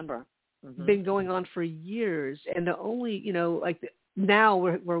 I remember. Mm-hmm. Been going on for years, and the only now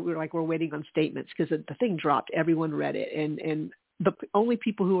we're waiting on statements because the thing dropped. Everyone read it, and the only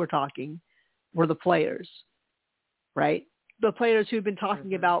people who were talking were the players. Right? The players who've been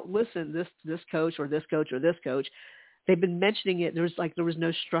talking about, listen, this coach or this coach or this coach, they've been mentioning it. There was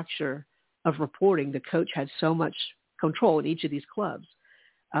no structure of reporting. The coach had so much control in each of these clubs.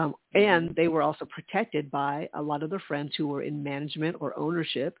 And they were also protected by a lot of their friends who were in management or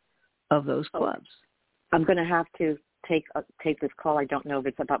ownership of those clubs. I'm going to have to take this call. I don't know if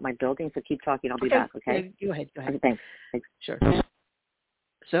it's about my building, so keep talking. I'll be back, okay? Go ahead. Okay, thanks. Sure.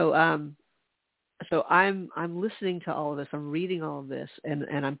 So I'm listening to all of this. I'm reading all of this,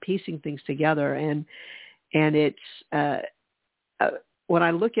 and I'm piecing things together. And it's when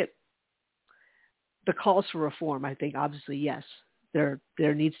I look at the calls for reform, I think obviously yes, there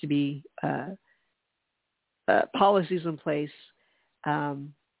needs to be policies in place. Back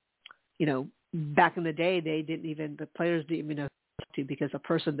in the day, the players didn't even know to, because the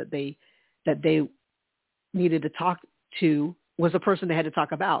person that they needed to talk to was the person they had to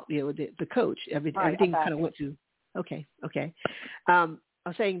talk about, the coach. Everything kind of went to, okay. I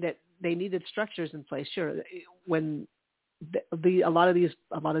was saying that they needed structures in place. Sure, when a lot of these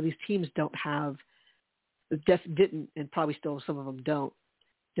teams don't have, didn't, and probably still some of them don't,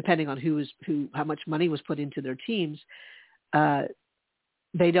 depending on how much money was put into their teams.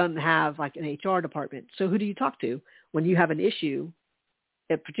 They don't have like an HR department. So who do you talk to when you have an issue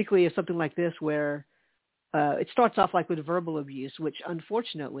particularly if something like this where it starts off like with verbal abuse, which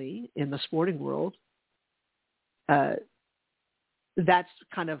unfortunately in the sporting world, that's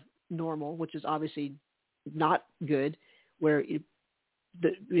kind of normal, which is obviously not good, where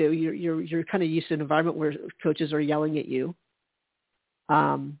you're kind of used to an environment where coaches are yelling at you.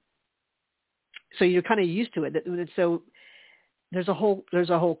 So you're kind of used to it. And so there's a whole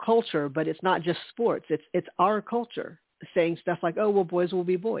culture, but it's not just sports. It's our culture saying stuff like, "Oh, well, boys will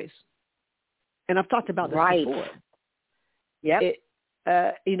be boys," and I've talked about this before. Yep.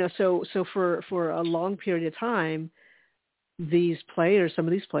 So for a long period of time, some of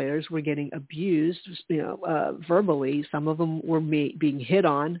these players were getting abused, verbally. Some of them were being hit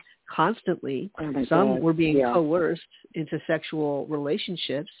on constantly. Some were being coerced into sexual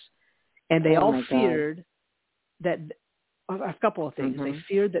relationships, and they all feared that a couple of things. They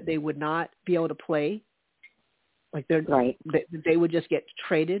feared that they would not be able to play, like they would just get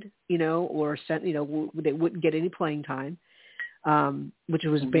traded, or sent, they wouldn't get any playing time, which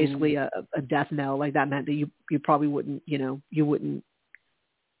was basically a death knell. Like that meant that you probably wouldn't, you'd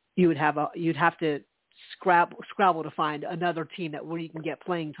have to scrabble to find another team where you can get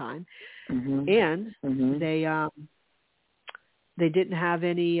playing time. And they didn't have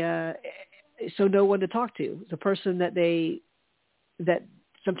any, so no one to talk to. The person that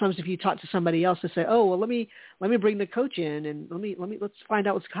sometimes if you talk to somebody else, they say, "Oh, well, let me bring the coach in and let's find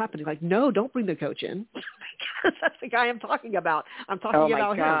out what's happening." Like, no, don't bring the coach in. Because that's the guy I'm talking about. I'm talking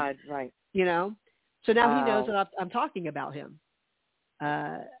about him. Oh my God, right. So now he knows that I'm talking about him.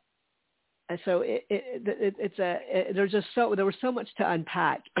 And so there was so much to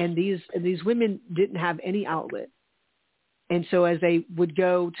unpack, and these women didn't have any outlet. And so as they would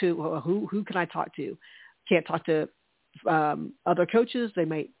go to, well, who can I talk to? Can't talk to other coaches. They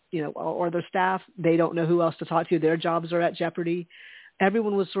might, or their staff. They don't know who else to talk to. Their jobs are at jeopardy.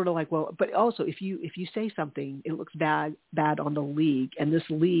 Everyone was sort of like, well, but also if you say something, it looks bad on the league, and this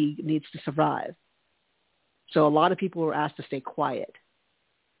league needs to survive. So a lot of people were asked to stay quiet.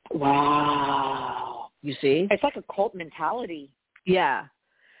 Wow. You see? It's like a cult mentality. Yeah.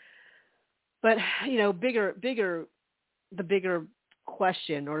 But, the bigger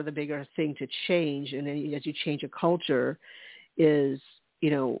question or the bigger thing to change, and then as you change a culture, is,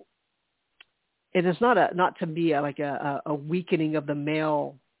 and it's not to be a weakening of the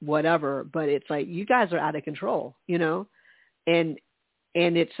male whatever, but it's like, you guys are out of control, and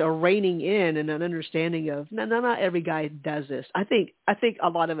it's a reining in and an understanding of not every guy does this. I think a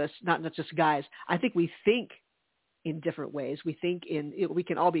lot of us, not just guys, I think we think in different ways. We think we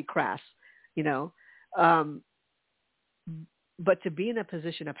can all be crass, but to be in a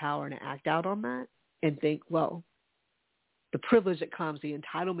position of power and act out on that and think, well, the privilege that comes, the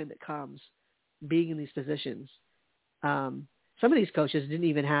entitlement that comes being in these positions. Some of these coaches didn't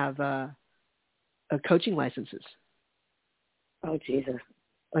even have coaching licenses. Oh, Jesus.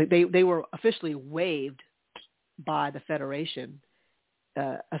 Like they were officially waived by the federation,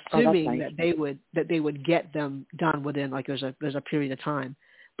 assuming that they would get them done within, like, there's a period of time.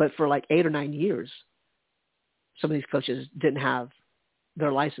 But for like 8 or 9 years, some of these coaches didn't have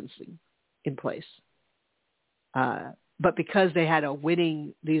their licensing in place. But because they had a lot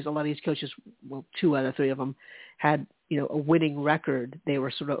of these coaches, well, 2 out of 3 of them had, a winning record, they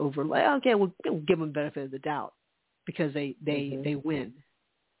were sort of over, like, okay, we'll give them the benefit of the doubt because they win.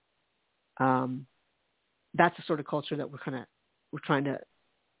 That's the sort of culture that we're trying to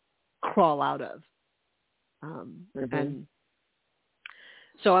crawl out of. And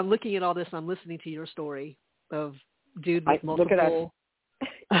so I'm looking at all this, and I'm listening to your story of dude with multiple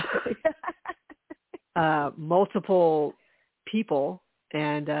people,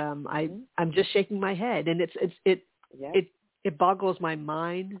 and I'm just shaking my head, and it boggles my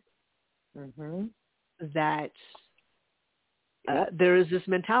mind that there is this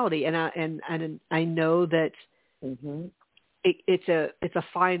mentality, and I know that it's a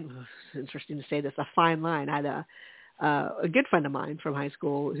fine. It's interesting to say this, a fine line. I had a good friend of mine from high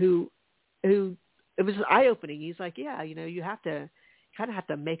school who it was eye-opening. He's like, yeah, you have to kind of have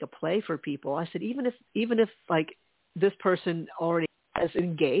to make a play for people. I said, even if like this person already has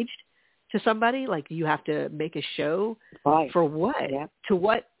engaged to somebody, like, you have to make a show for what? Yeah. To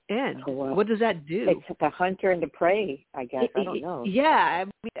what end? What does that do? It's the hunter and the prey, I guess. I don't know. Yeah, I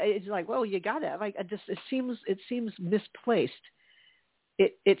mean, it's like, well, you got it. Like, it seems misplaced.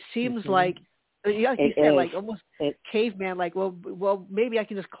 It seems like, like you said, like almost caveman. Like, well, maybe I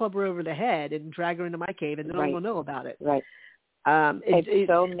can just club her over the head and drag her into my cave, and no one will know about it. Right. It's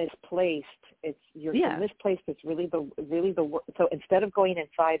so misplaced. You're misplaced. It's really the. So instead of going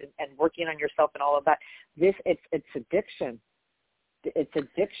inside and working on yourself and all of that, it's addiction. it's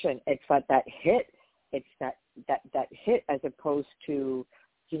addiction. It's like that hit. It's that hit as opposed to,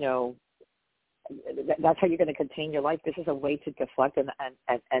 that's how you're going to contain your life. This is a way to deflect and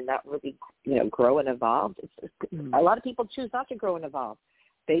not really, grow and evolve. A lot of people choose not to grow and evolve.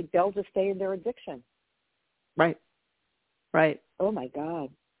 They'll just stay in their addiction. Right. Oh my God.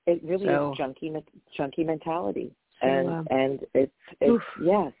 It really is junkie mentality. And it's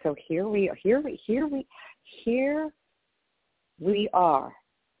yeah. So here we are.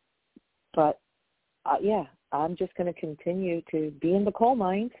 But I'm just going to continue to be in the coal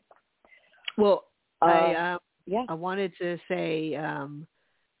mines. Well, I wanted to say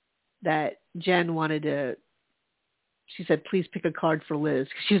that Jen wanted to. She said, "Please pick a card for Liz."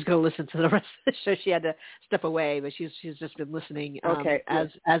 Because she was going to listen to the rest of the show. She had to step away, but she's just been listening. Okay. As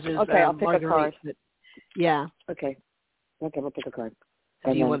is I'll pick a card. But, yeah. Okay, we'll pick a card.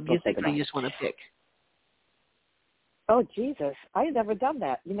 Do you want music or you just want to pick? Oh, Jesus. I've never done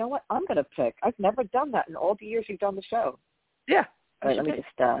that. You know what? I'm going to pick. I've never done that in all the years you've done the show. Yeah. All right, let me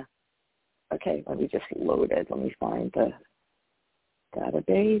just load it. Let me find the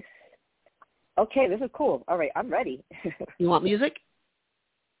database. Okay, this is cool. All right, I'm ready. You want music?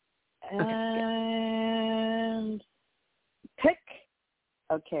 And pick.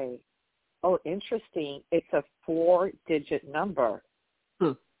 Okay. Oh, interesting. It's a 4-digit number.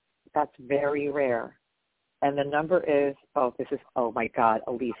 That's very rare. And the number is, oh my God,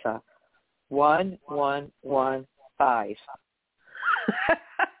 Alyssa, 1115.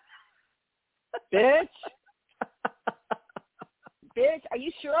 Bitch, are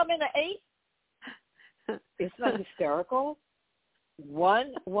you sure I'm in an 8? It's not hysterical.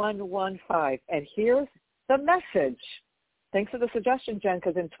 1115. And here's the message. Thanks for the suggestion, Jen,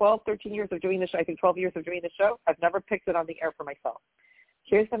 because in 13 years of doing this show, I think 12 years of doing the show, I've never picked it on the air for myself.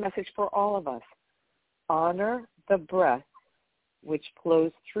 Here's the message for all of us. Honor the breath which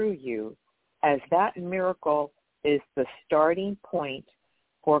flows through you, as that miracle is the starting point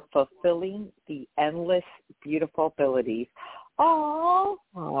for fulfilling the endless, beautiful abilities. Oh.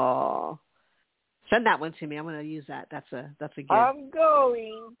 Send that one to me. I'm going to use that. That's a gift. I'm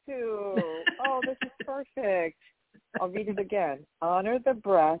going to. Oh, this is perfect. I'll read it again. Honor the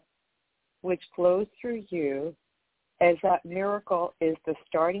breath which flows through you, as that miracle is the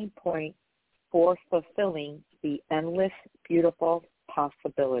starting point for fulfilling the endless, beautiful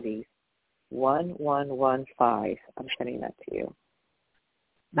possibilities. 1115. I'm sending that to you.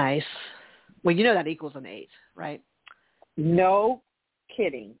 Nice. Well, that equals an 8, right? No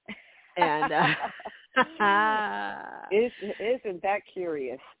kidding. And isn't that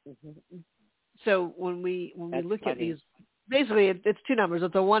curious? So when we look funny. at these, basically it's 2 numbers.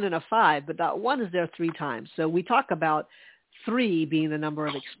 It's a 1 and a 5, but that 1 is there 3 times. So we talk about 3 being the number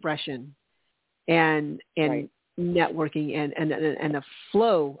of expression and right. networking and a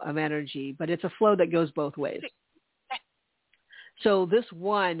flow of energy, but it's a flow that goes both ways. So this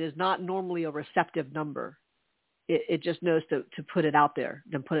 1 is not normally a receptive number. It just knows to put it out there,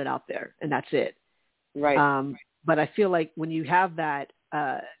 then put it out there, and that's it. Right. But I feel like when you have that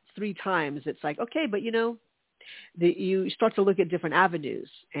 3 times, it's like, okay, but you start to look at different avenues,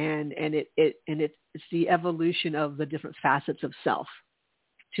 and it's the evolution of the different facets of self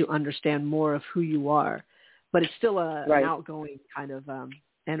to understand more of who you are. But it's still an outgoing kind of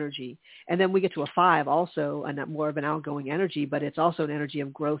energy. And then we get to a 5 also, and more of an outgoing energy, but it's also an energy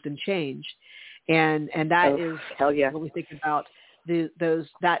of growth and change. And that is when we think about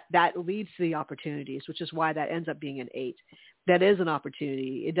that leads to the opportunities, which is why that ends up being an 8. That is an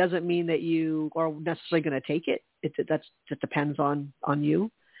opportunity. It doesn't mean that you are necessarily going to take it. It depends on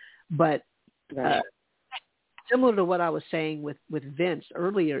you. But similar to what I was saying with Vince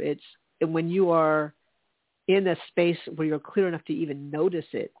earlier, it's when you are in a space where you're clear enough to even notice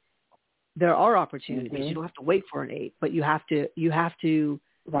it, there are opportunities. Mm-hmm. You don't have to wait for an 8, but you have to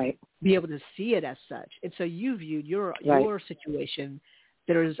be able to see it as such. And so you viewed your situation,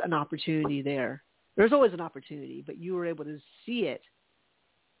 there's an opportunity there. There's always an opportunity, but you were able to see it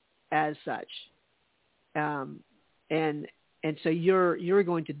as such. And so you're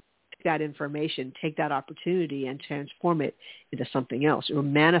going to take that information, take that opportunity and transform it into something else or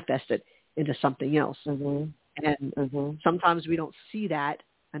manifest it into something else. Mm-hmm. And sometimes we don't see that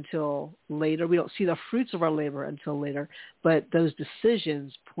until later. We don't see the fruits of our labor until later, but those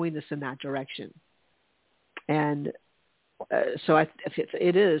decisions point us in that direction. And so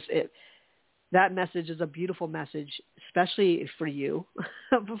that message is a beautiful message, especially for you,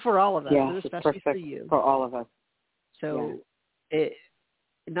 but for all of us, especially for you. For all of us. So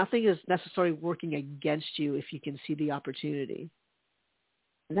nothing is necessarily working against you if you can see the opportunity.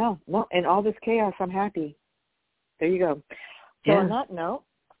 No. In all this chaos, I'm happy. There you go. So on that note,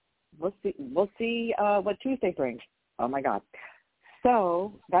 we'll see what Tuesday brings. Oh, my God.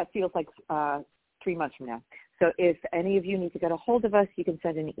 So that feels like 3 months from now. So if any of you need to get a hold of us, you can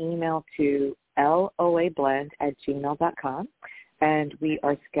send an email to loablend@gmail.com. And we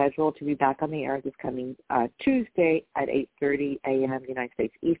are scheduled to be back on the air this coming Tuesday at 8:30 a.m. United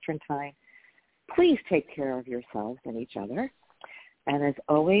States Eastern Time. Please take care of yourselves and each other. And as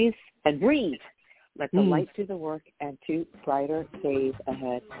always, and breathe. Let the light do the work and 2 brighter days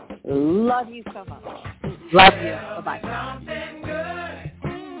ahead. Love you so much. Love you. Bye-bye.